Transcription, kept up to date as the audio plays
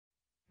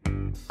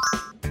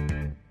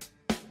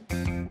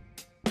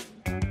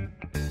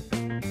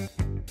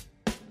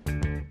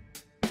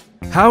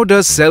How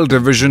does cell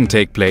division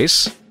take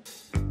place?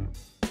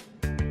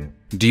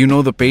 Do you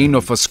know the pain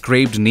of a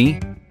scraped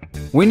knee?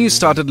 When you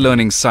started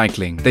learning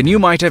cycling, then you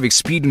might have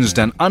experienced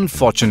an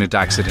unfortunate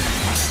accident.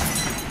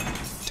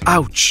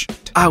 Ouch!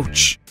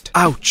 Ouch!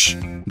 Ouch!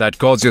 That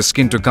caused your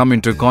skin to come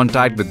into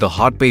contact with the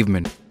hard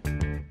pavement.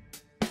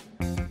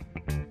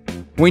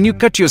 When you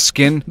cut your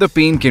skin, the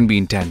pain can be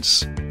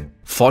intense.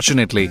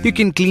 Fortunately, you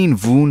can clean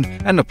wound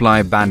and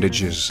apply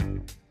bandages.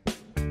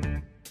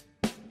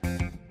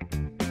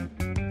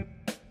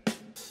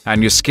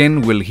 And your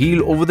skin will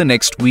heal over the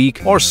next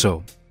week or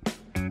so.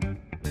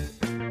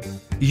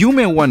 You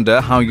may wonder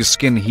how your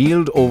skin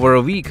healed over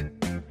a week.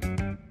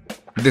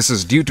 This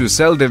is due to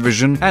cell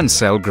division and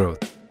cell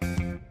growth.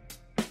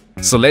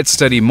 So let's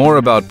study more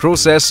about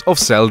process of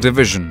cell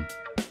division.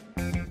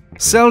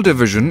 Cell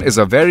division is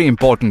a very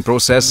important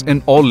process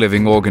in all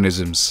living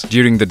organisms.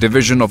 During the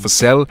division of a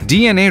cell,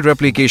 DNA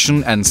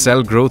replication and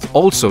cell growth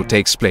also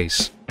takes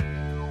place.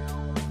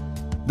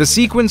 The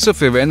sequence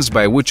of events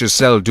by which a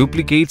cell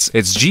duplicates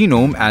its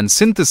genome and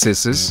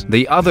synthesizes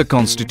the other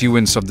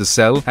constituents of the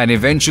cell and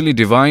eventually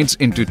divides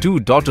into two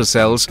daughter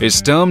cells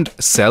is termed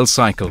cell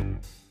cycle.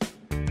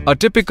 A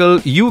typical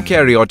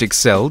eukaryotic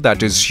cell,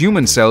 that is,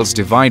 human cells,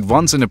 divide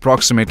once in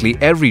approximately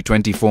every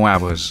 24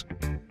 hours.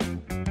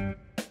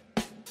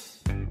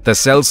 The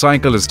cell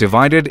cycle is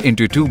divided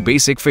into two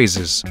basic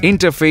phases,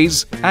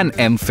 interphase and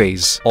M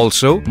phase,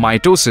 also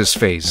mitosis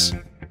phase.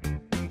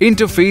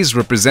 Interphase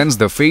represents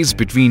the phase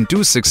between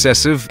two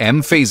successive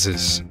M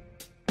phases.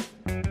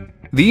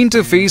 The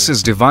interphase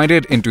is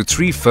divided into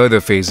three further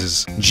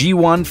phases: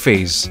 G1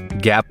 phase,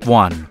 gap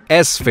 1,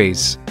 S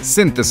phase,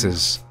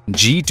 synthesis,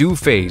 G2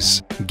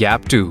 phase,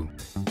 gap 2.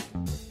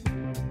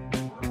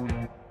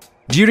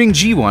 During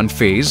G1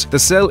 phase, the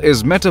cell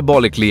is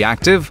metabolically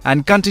active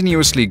and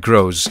continuously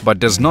grows but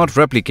does not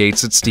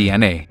replicate its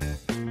DNA.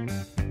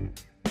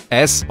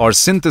 S or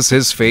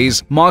synthesis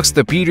phase marks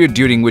the period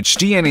during which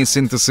DNA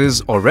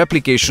synthesis or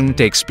replication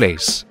takes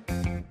place.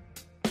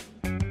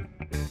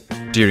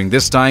 During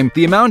this time,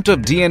 the amount of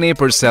DNA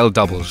per cell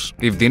doubles.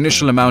 If the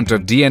initial amount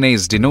of DNA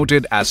is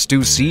denoted as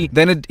 2C,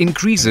 then it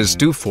increases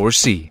to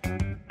 4C.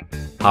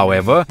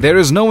 However, there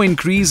is no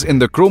increase in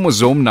the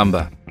chromosome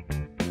number.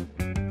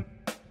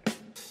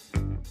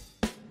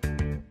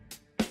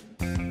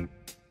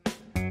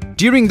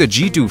 During the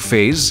G2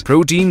 phase,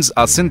 proteins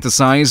are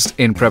synthesized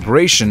in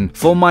preparation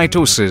for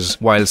mitosis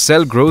while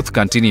cell growth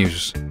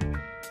continues.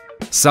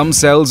 Some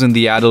cells in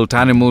the adult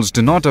animals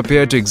do not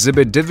appear to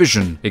exhibit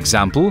division,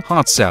 example,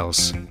 heart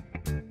cells.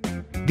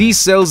 These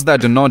cells that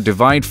do not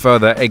divide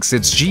further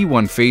exits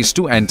G1 phase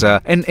to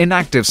enter an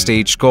inactive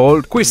stage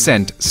called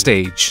quiescent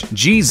stage,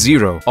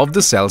 G0 of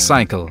the cell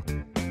cycle.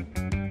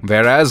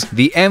 Whereas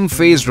the M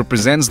phase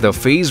represents the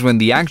phase when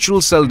the actual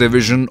cell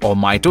division or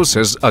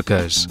mitosis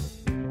occurs.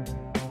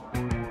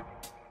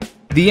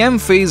 The M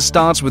phase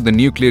starts with the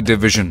nuclear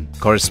division,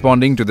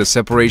 corresponding to the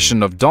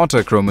separation of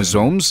daughter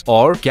chromosomes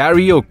or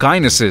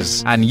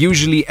karyokinesis, and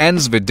usually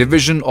ends with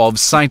division of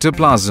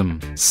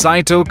cytoplasm,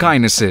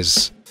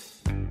 cytokinesis.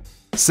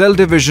 Cell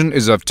division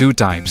is of two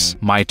types,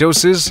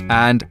 mitosis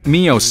and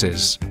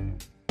meiosis.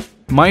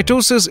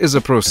 Mitosis is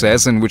a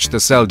process in which the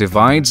cell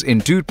divides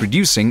into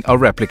producing a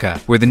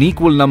replica, with an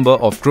equal number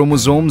of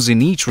chromosomes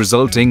in each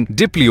resulting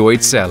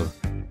diploid cell.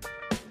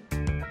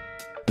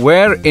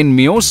 Where in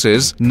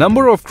meiosis,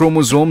 number of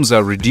chromosomes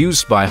are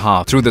reduced by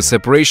half through the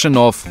separation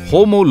of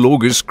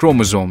homologous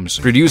chromosomes,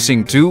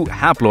 producing two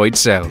haploid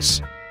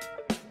cells.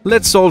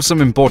 Let's solve some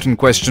important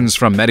questions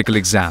from medical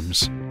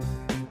exams.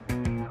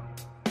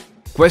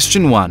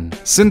 Question 1.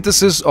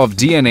 Synthesis of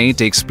DNA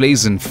takes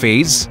place in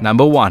phase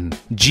number 1,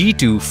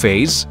 G2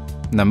 phase,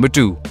 number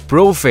 2,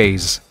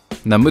 prophase,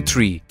 number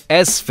 3,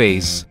 S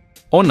phase,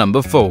 or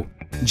number 4,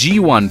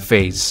 G1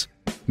 phase.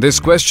 This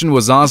question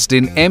was asked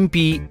in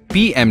MP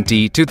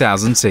PMT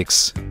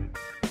 2006.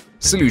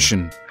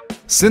 Solution: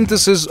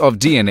 synthesis of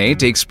DNA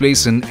takes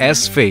place in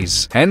S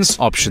phase, hence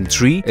option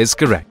 3 is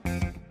correct.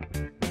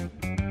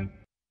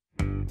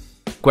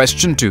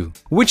 Question 2.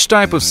 Which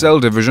type of cell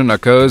division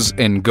occurs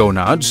in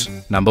gonads?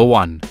 Number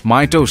 1,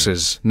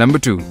 mitosis. Number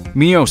 2,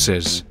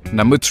 meiosis.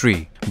 Number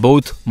 3,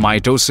 both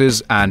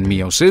mitosis and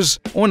meiosis.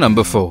 Or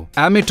number 4,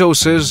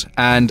 amitosis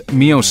and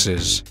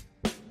meiosis.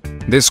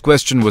 This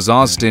question was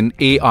asked in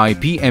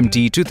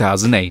IIT-Bombay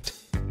 2008.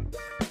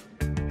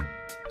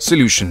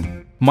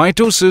 Solution: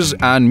 mitosis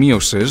and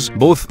meiosis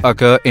both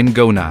occur in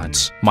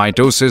gonads.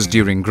 Mitosis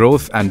during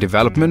growth and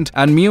development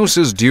and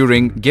meiosis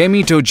during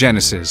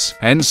gametogenesis.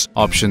 Hence,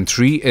 option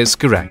 3 is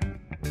correct.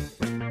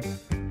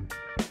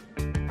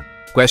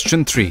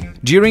 Question 3.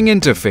 During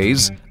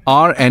interphase,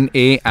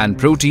 RNA and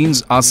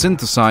proteins are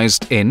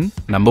synthesized in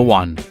number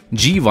 1,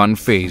 G1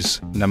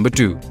 phase, number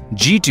 2,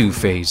 G2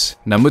 phase,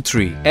 number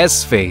 3,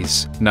 S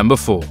phase, number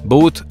 4,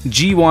 both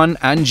G1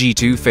 and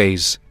G2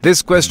 phase.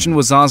 This question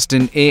was asked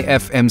in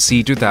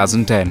AFMC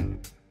 2010.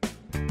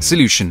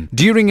 Solution: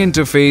 during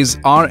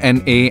interphase,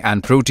 RNA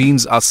and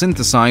proteins are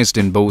synthesized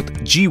in both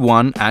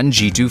G1 and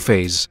G2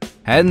 phase.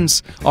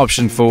 Hence,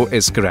 option 4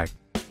 is correct.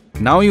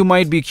 Now you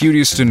might be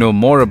curious to know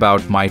more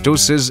about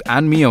mitosis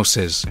and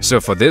meiosis. So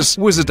for this,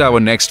 visit our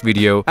next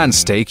video and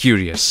stay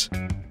curious.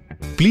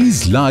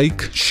 Please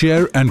like,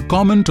 share and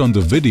comment on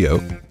the video,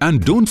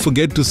 and don't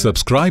forget to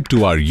subscribe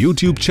to our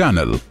YouTube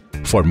channel.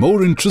 For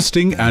more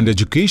interesting and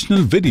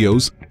educational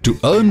videos to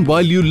earn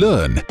while you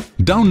learn,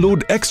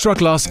 download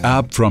Extraclass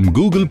app from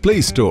Google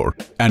Play Store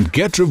and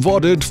get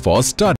rewarded for studying.